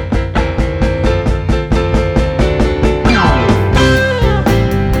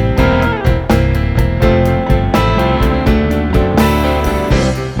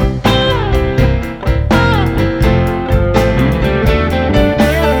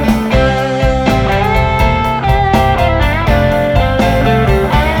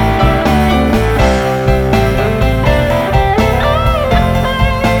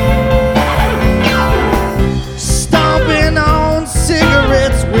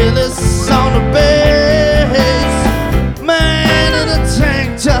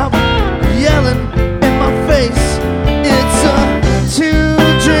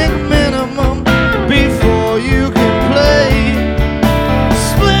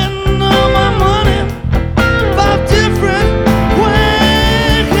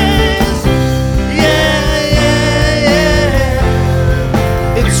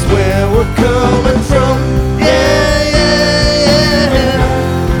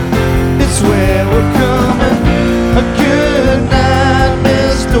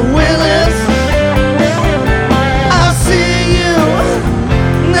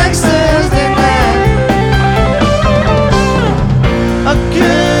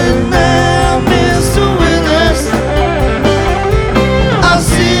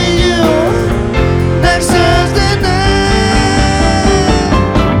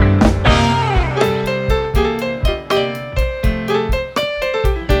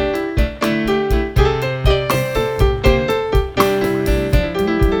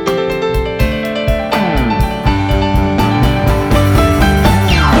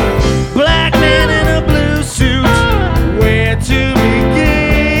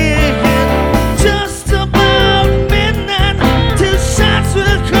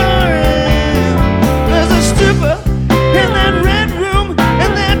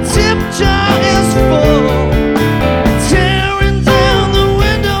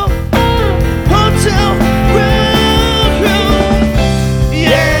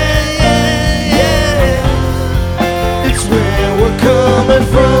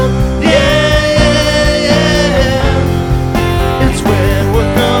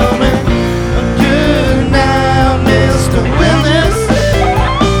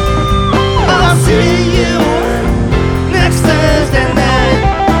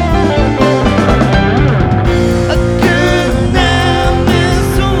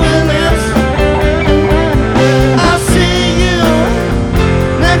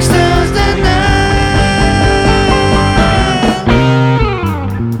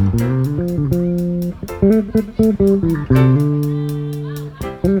 We're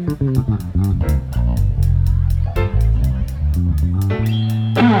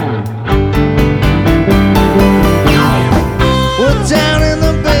down in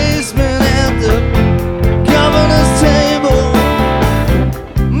the basement at the governor's table,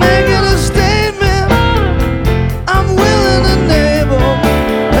 making a statement. I'm willing to enable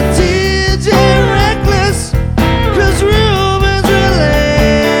a DJ reckless, 'cause Ruben's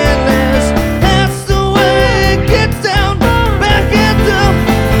relentless. That's the way it gets down back at the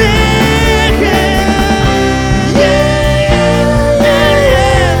naked. Yeah, yeah, yeah,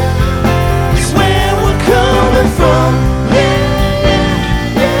 yeah.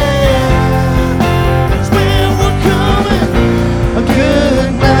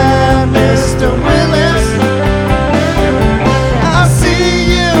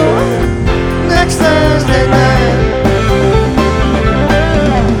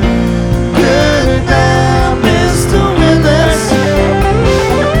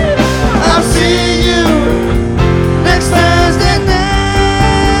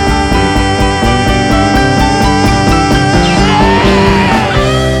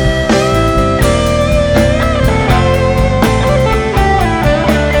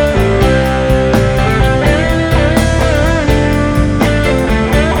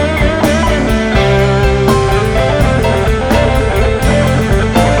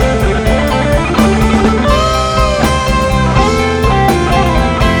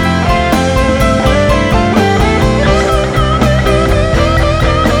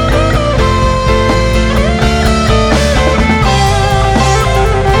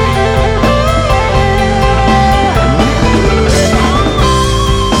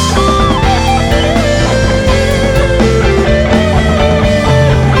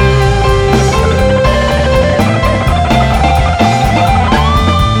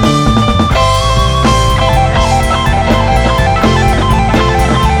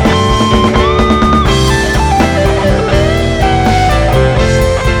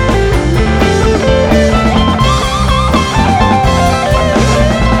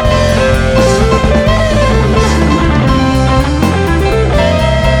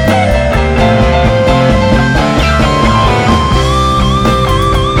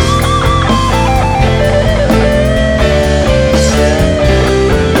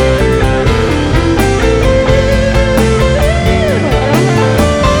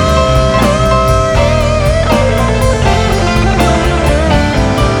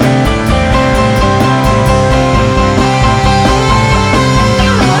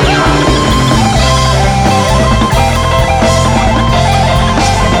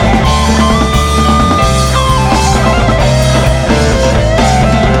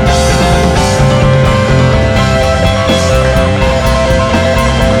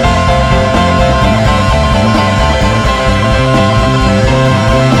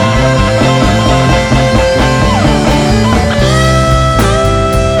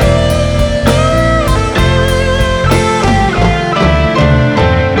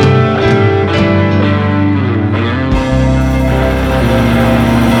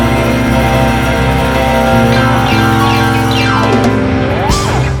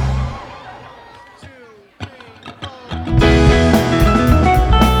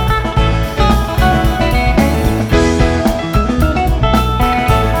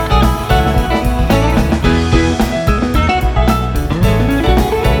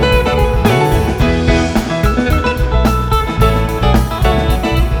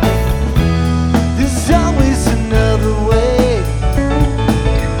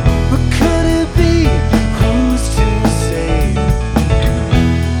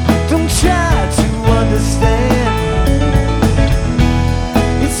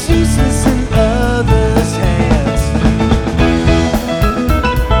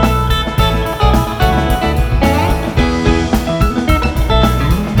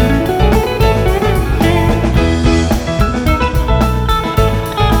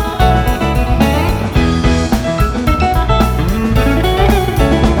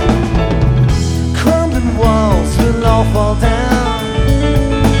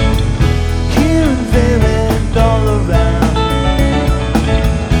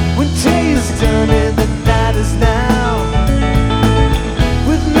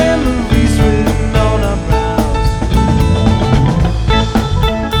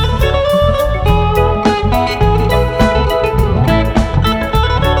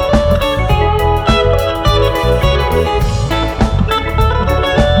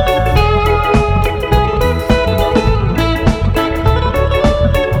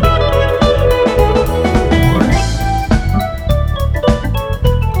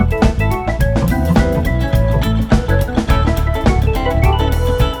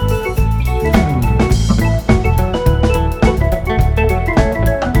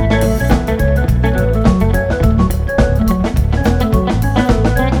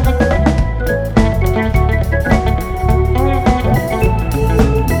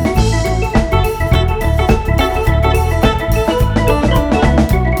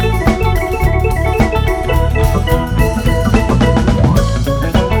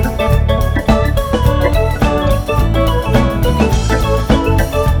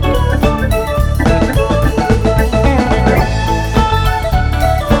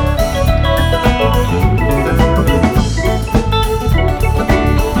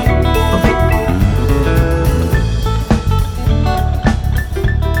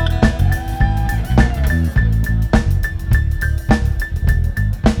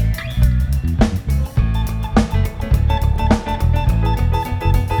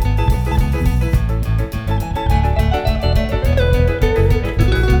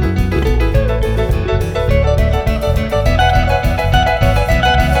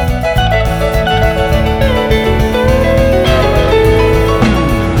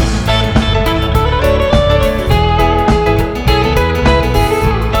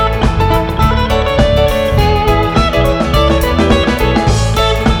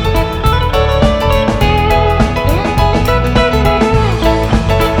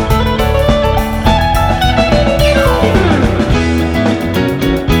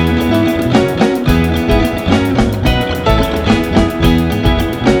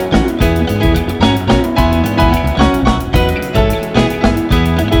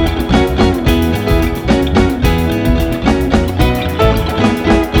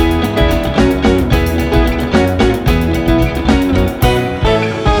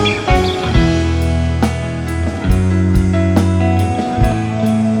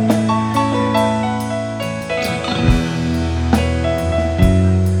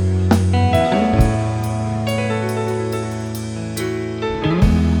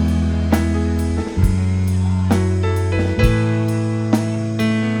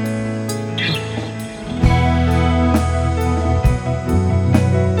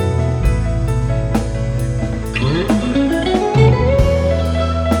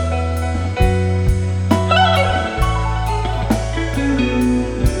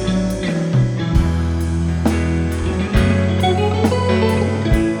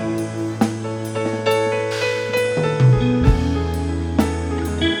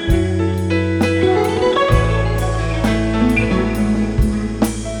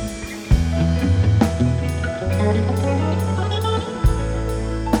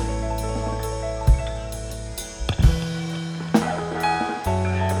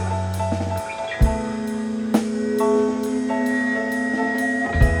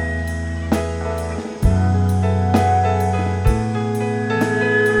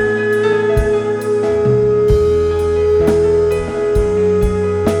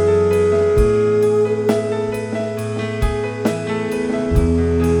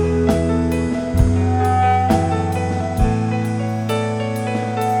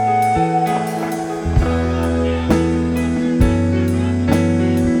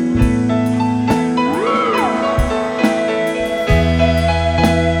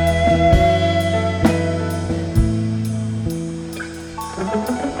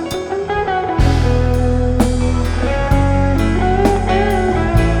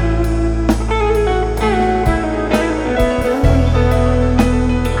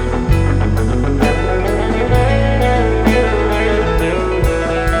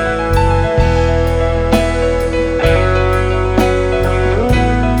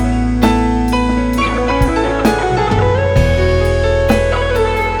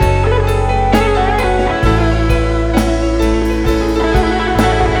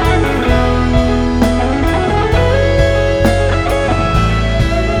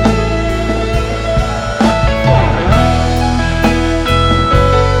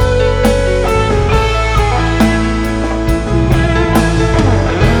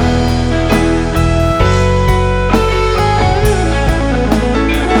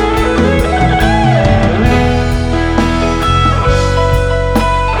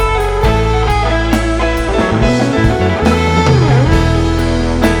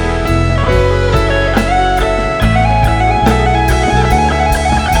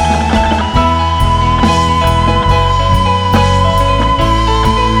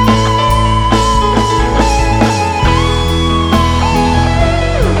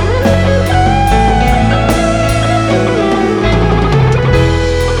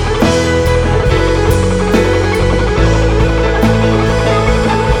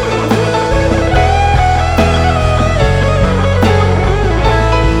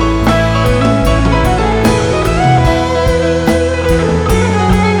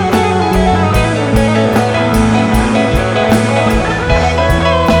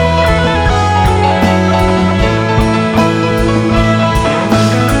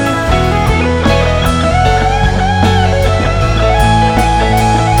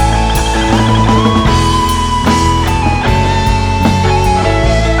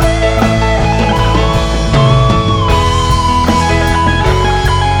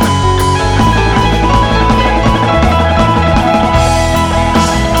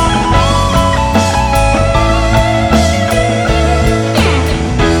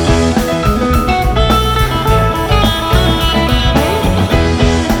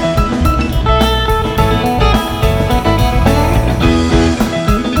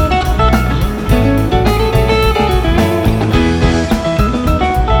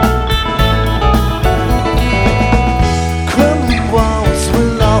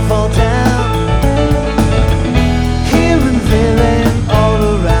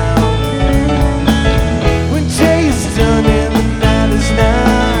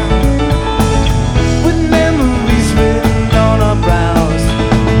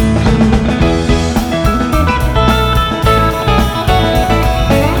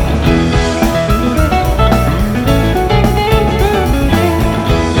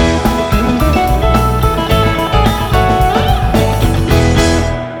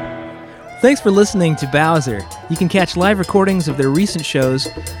 Thanks for listening to Bowser. You can catch live recordings of their recent shows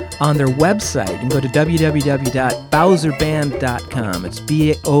on their website. You can go to www.bowserband.com. It's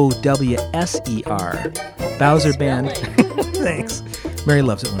BOWSER. Bowser Band. Thanks. Mary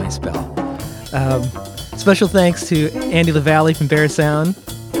loves it when I spell. Special thanks to Andy LaValle from Bear Sound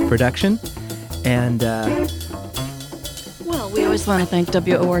Production. And, well, we always want to thank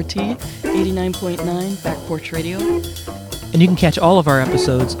WORT 89.9 Back Porch Radio. And you can catch all of our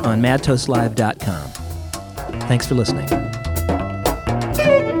episodes on madtoastlive.com. Thanks for listening.